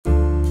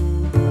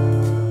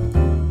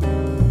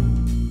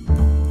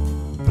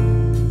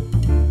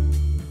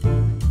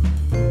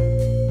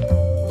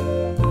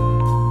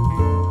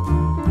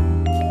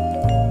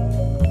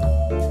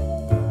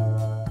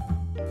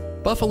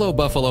Buffalo,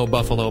 buffalo,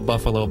 buffalo,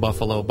 buffalo,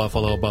 buffalo,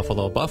 buffalo,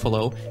 buffalo,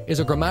 buffalo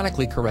is a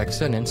grammatically correct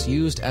sentence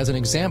used as an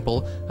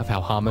example of how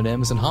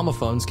homonyms and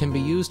homophones can be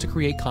used to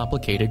create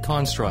complicated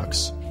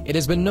constructs. It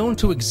has been known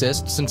to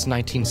exist since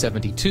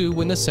 1972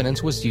 when the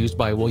sentence was used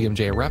by William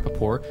J.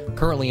 Rappaport,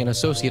 currently an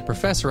associate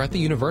professor at the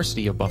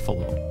University of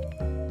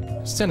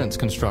Buffalo. Sentence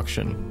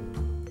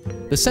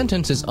construction. The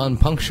sentence is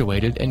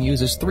unpunctuated and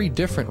uses three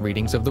different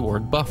readings of the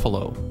word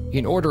buffalo.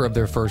 In order of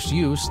their first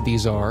use,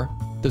 these are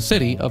the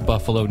city of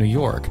Buffalo, New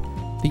York,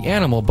 the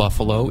animal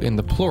buffalo in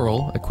the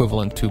plural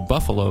equivalent to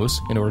buffaloes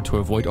in order to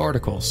avoid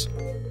articles,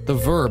 the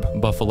verb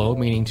buffalo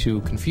meaning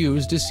to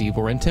confuse, deceive,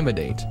 or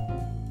intimidate.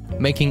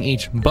 Making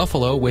each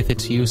buffalo with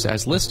its use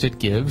as listed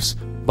gives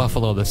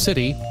buffalo the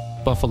city,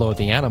 buffalo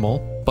the animal,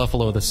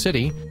 buffalo the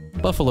city,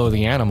 buffalo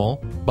the animal,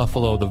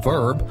 buffalo the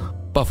verb,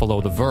 buffalo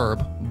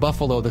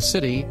the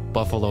city,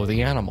 buffalo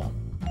the animal.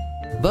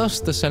 Thus,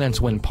 the sentence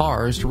when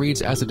parsed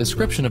reads as a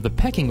description of the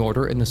pecking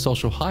order in the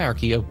social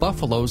hierarchy of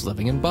buffaloes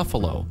living in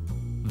Buffalo.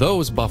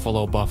 Those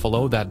buffalo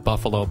that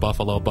buffalo.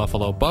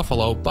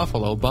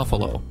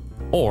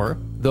 Or,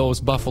 those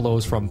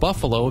buffaloes from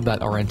Buffalo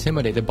that are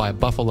intimidated by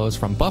buffaloes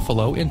from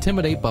Buffalo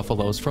intimidate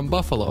buffaloes from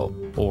Buffalo.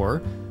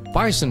 Or,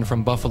 bison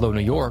from Buffalo, New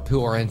York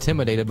who are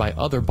intimidated by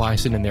other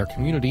bison in their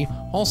community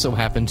also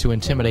happen to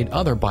intimidate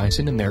other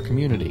bison in their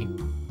community.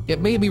 It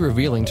may be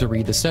revealing to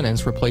read the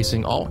sentence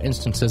replacing all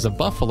instances of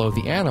buffalo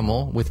the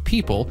animal with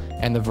people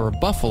and the verb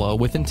buffalo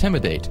with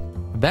intimidate.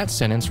 That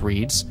sentence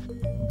reads,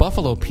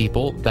 buffalo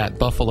people that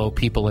buffalo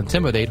people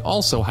intimidate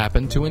also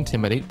happen to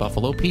intimidate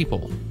buffalo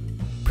people.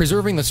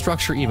 Preserving the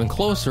structure even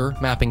closer,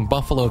 mapping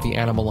buffalo the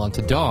animal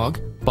onto dog,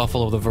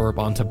 buffalo the verb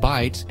onto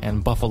bite,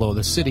 and buffalo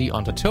the city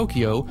onto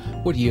Tokyo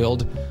would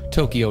yield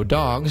Tokyo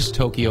dogs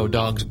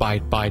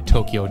bite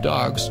Tokyo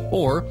dogs,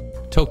 or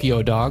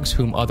Tokyo dogs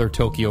whom other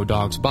Tokyo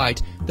dogs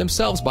bite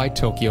themselves bite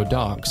Tokyo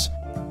dogs.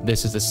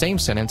 This is the same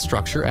sentence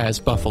structure as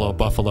buffalo.